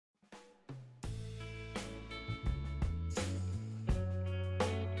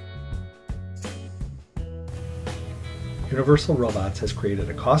Universal Robots has created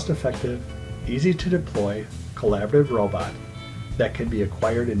a cost-effective, easy-to-deploy, collaborative robot that can be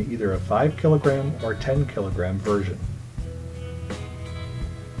acquired in either a 5 kilogram or 10 kilogram version.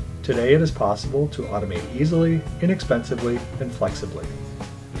 Today it is possible to automate easily, inexpensively, and flexibly.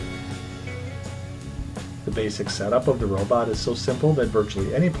 The basic setup of the robot is so simple that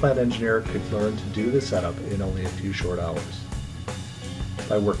virtually any plant engineer could learn to do the setup in only a few short hours.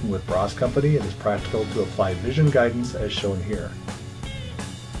 By working with Bross Company, it is practical to apply vision guidance as shown here.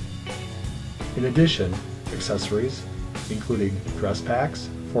 In addition, accessories, including dress packs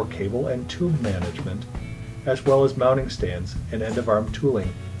for cable and tube management, as well as mounting stands and end-of-arm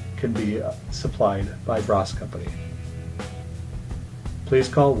tooling, can be supplied by Bross Company. Please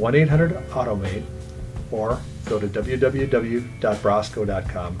call 1-800-AUTOMATE or go to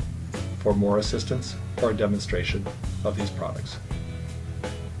www.brossco.com for more assistance or a demonstration of these products.